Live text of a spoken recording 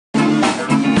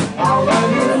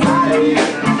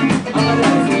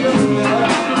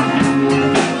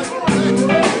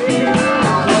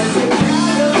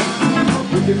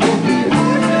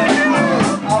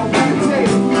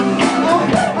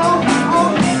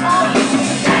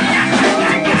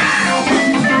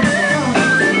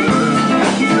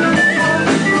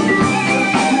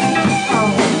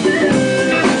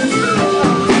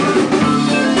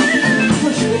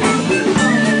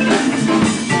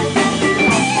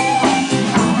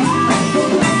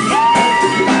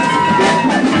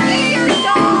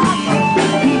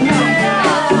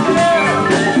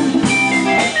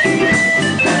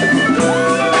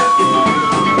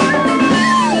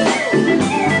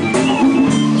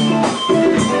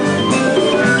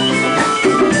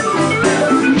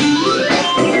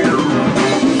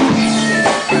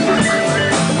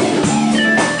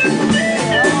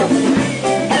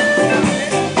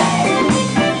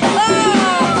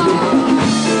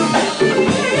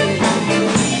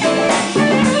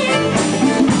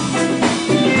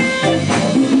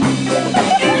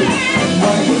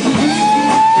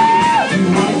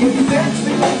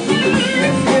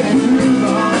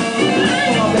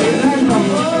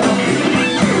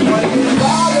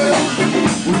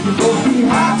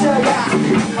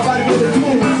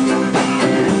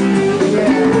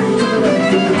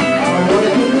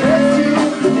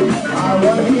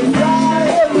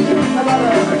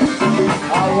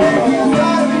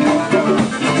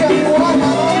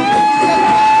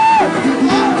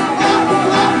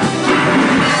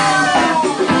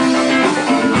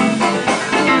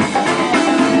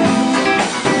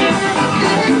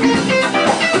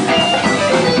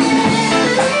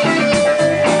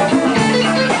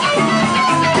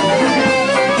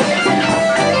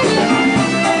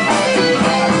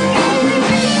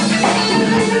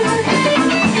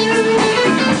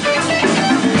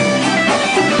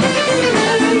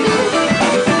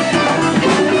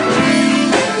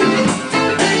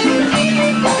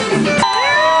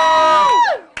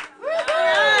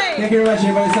much,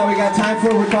 everybody. That's all we got time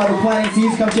for. We're called The Planning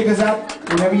Seeds. Come check us out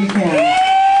whenever you can. God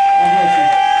bless you.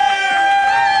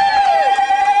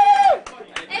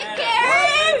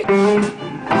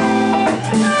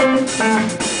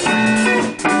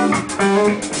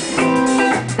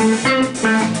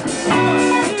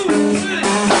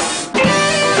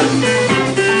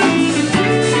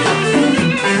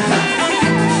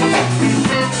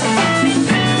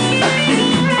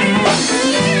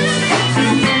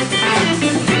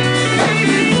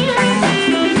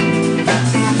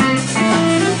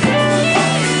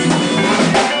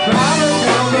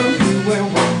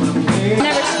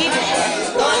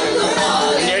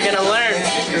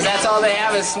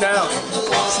 Snow.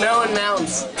 Snow and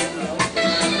mountains.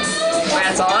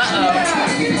 That's all.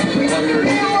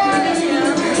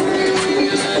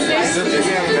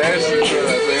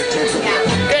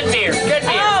 Good beer. Good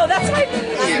beer. Oh, that's my.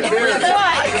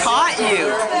 I caught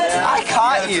you. I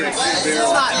caught you.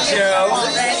 It's not Joe.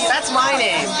 That's my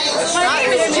name. My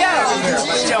name is Joe.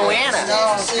 It's Joanna.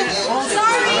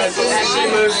 Sorry. She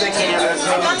moves the camera.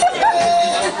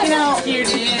 You know.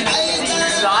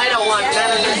 So I don't want none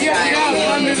of this guy. Here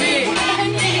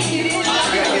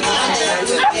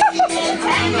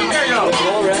we go.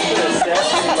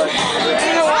 You're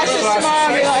gonna watch this tomorrow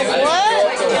and be like,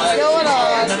 what is going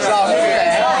on?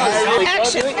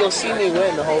 Action. You'll see me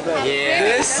win the whole thing. Yeah.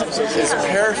 This is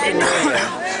paraphernalia.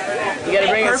 You gotta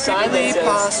bring a sign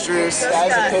that says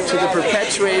to the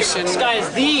perpetuation of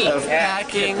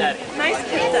packing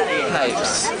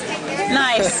pipes.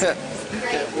 Nice.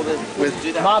 With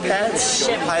mob pants,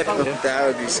 pipe, that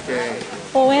would be scary.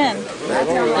 We'll win.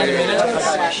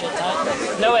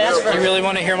 No way, that's for you. Really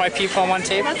want to hear my peep on one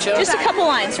tape, Joe? Just a couple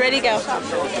lines. Ready, go.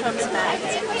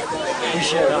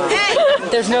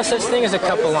 There's no such thing as a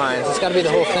couple lines. It's got to be the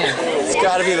whole thing. It's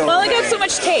got to be the whole Well, I got so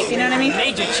much tape, you know what I mean?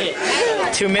 Major shit.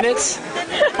 2 minutes?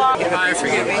 I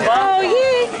forgive me. Oh,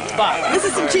 yay. This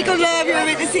is some Chico love you're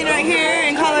witnessing right here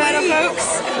in Colorado,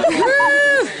 folks.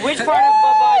 Which part of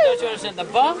Bye-Bye don't you understand? The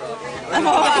buff?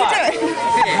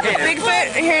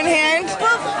 Bigfoot, hand in hand.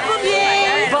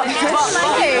 Yay.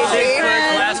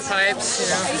 Glass pipes, you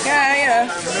know. Yeah.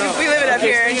 We live it up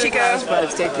here in Chico.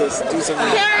 Let's take this. Do something.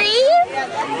 Carrie,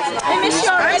 I miss you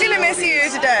I'm already. gonna miss you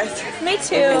to death. Me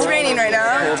too. It's raining right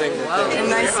now. And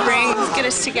nice spring. Let's get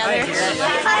us together.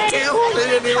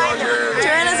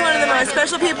 Joanna's one of the most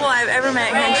special people I've ever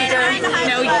met here in Chico.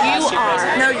 No, you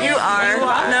are. No, you are.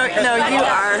 No, you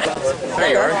are.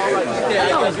 There you are.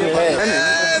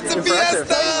 It's a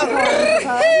fiesta!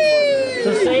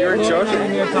 You're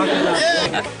joking.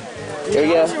 There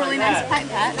you go. It's a really nice pipe,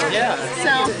 Pat. Yeah.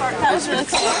 So, that was really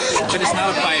cool. But it's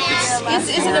not a pipe. Is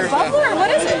it a bubbler or what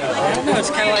is it? No, it's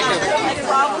kind of like a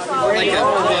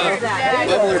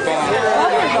bubbler bong.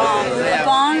 Bubbler bong. A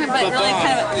bong, but really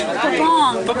kind of a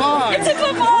bong. Ba-bong. It's a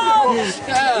bong!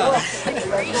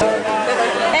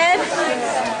 Ed,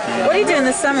 what are you doing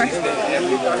this summer?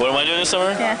 What am I doing this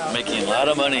summer? Yeah. Making a lot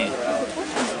of money.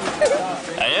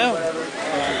 I am.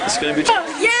 It's gonna be.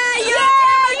 Yeah,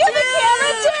 you're the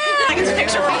camera too! I get a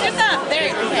picture right with them. There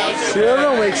you go. See, that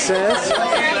don't make sense.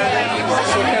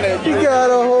 You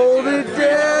gotta hold it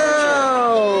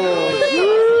down.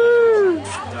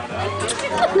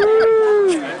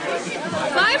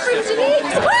 Bye, Brittany.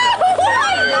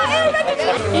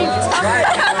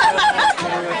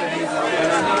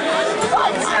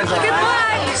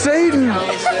 Goodbye. Satan!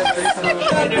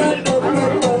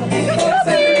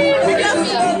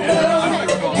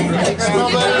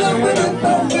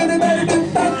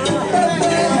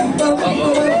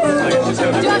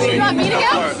 Do you want me to go?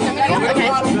 Okay.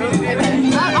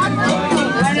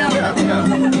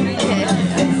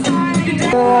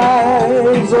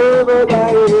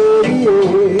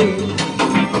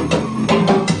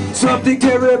 Something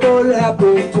terrible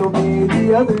happened to me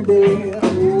the other day.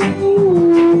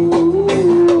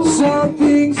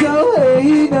 Something so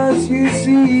heinous, you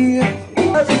see.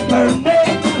 It's perfect.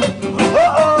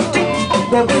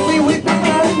 The baby with the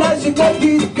man, now she got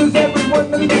kids, cause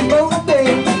everyone knows the most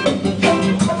thing.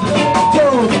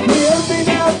 Don't hear me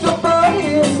now, don't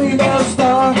hear me now,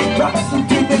 star. Rocks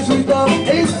into this rhythm,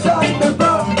 it's on the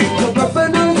bar. The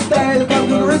revenue style, come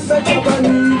to respect your body.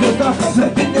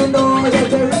 Letting you know that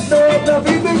there is no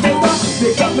nothing to do.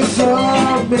 Mix up, mix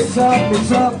up, mix up,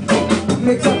 mix up.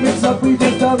 Mix up, mix up, we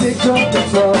just mix up, mix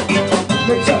up.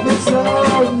 Mix up, mix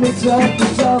up, mix up,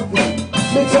 mix up.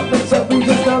 Mix up, mix up, we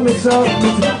just mix up, mix up.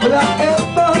 But I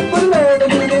am bound for learning to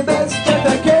do the best that I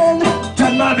can. Try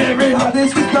my very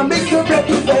hardest to make a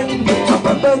better friend. Top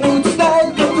up a new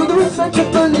style, go to the research of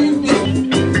believe.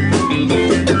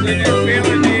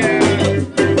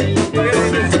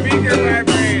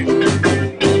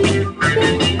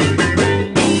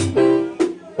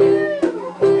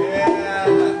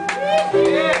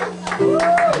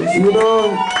 You know,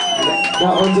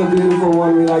 that one's a beautiful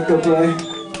one we like to play.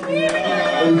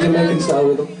 In Jamaican style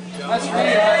rhythm. Let's read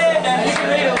it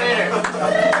later.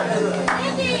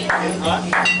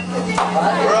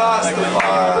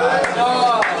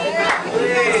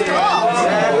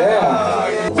 Yeah.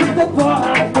 Chico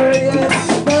Party,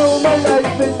 now my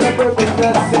life is never been the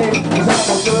same. 'Cause I'm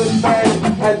a good man,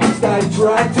 at least I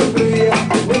try to be.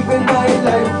 Living my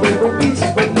life very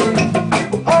peacefully.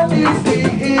 Honesty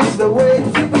is the way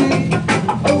to be.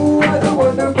 Oh, what a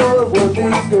wonderful world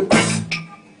is good.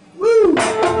 Woo!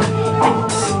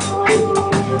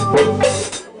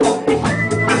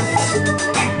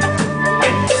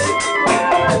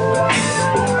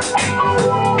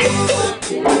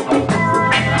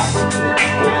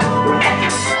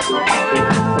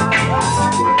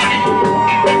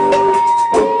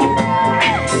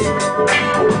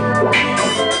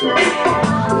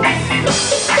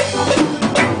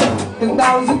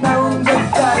 1,000 pounds of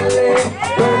salad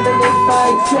burning in my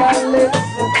chalice.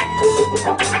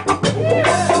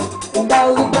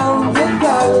 1,000 pounds of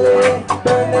salad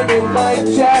burning in my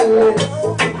chalice.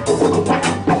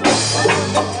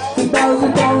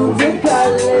 1,000 pounds of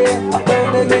salad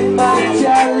burning in my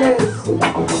chalice.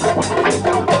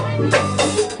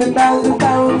 1,000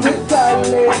 pounds of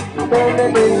salad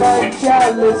burning in my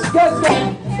chalice. Go, go.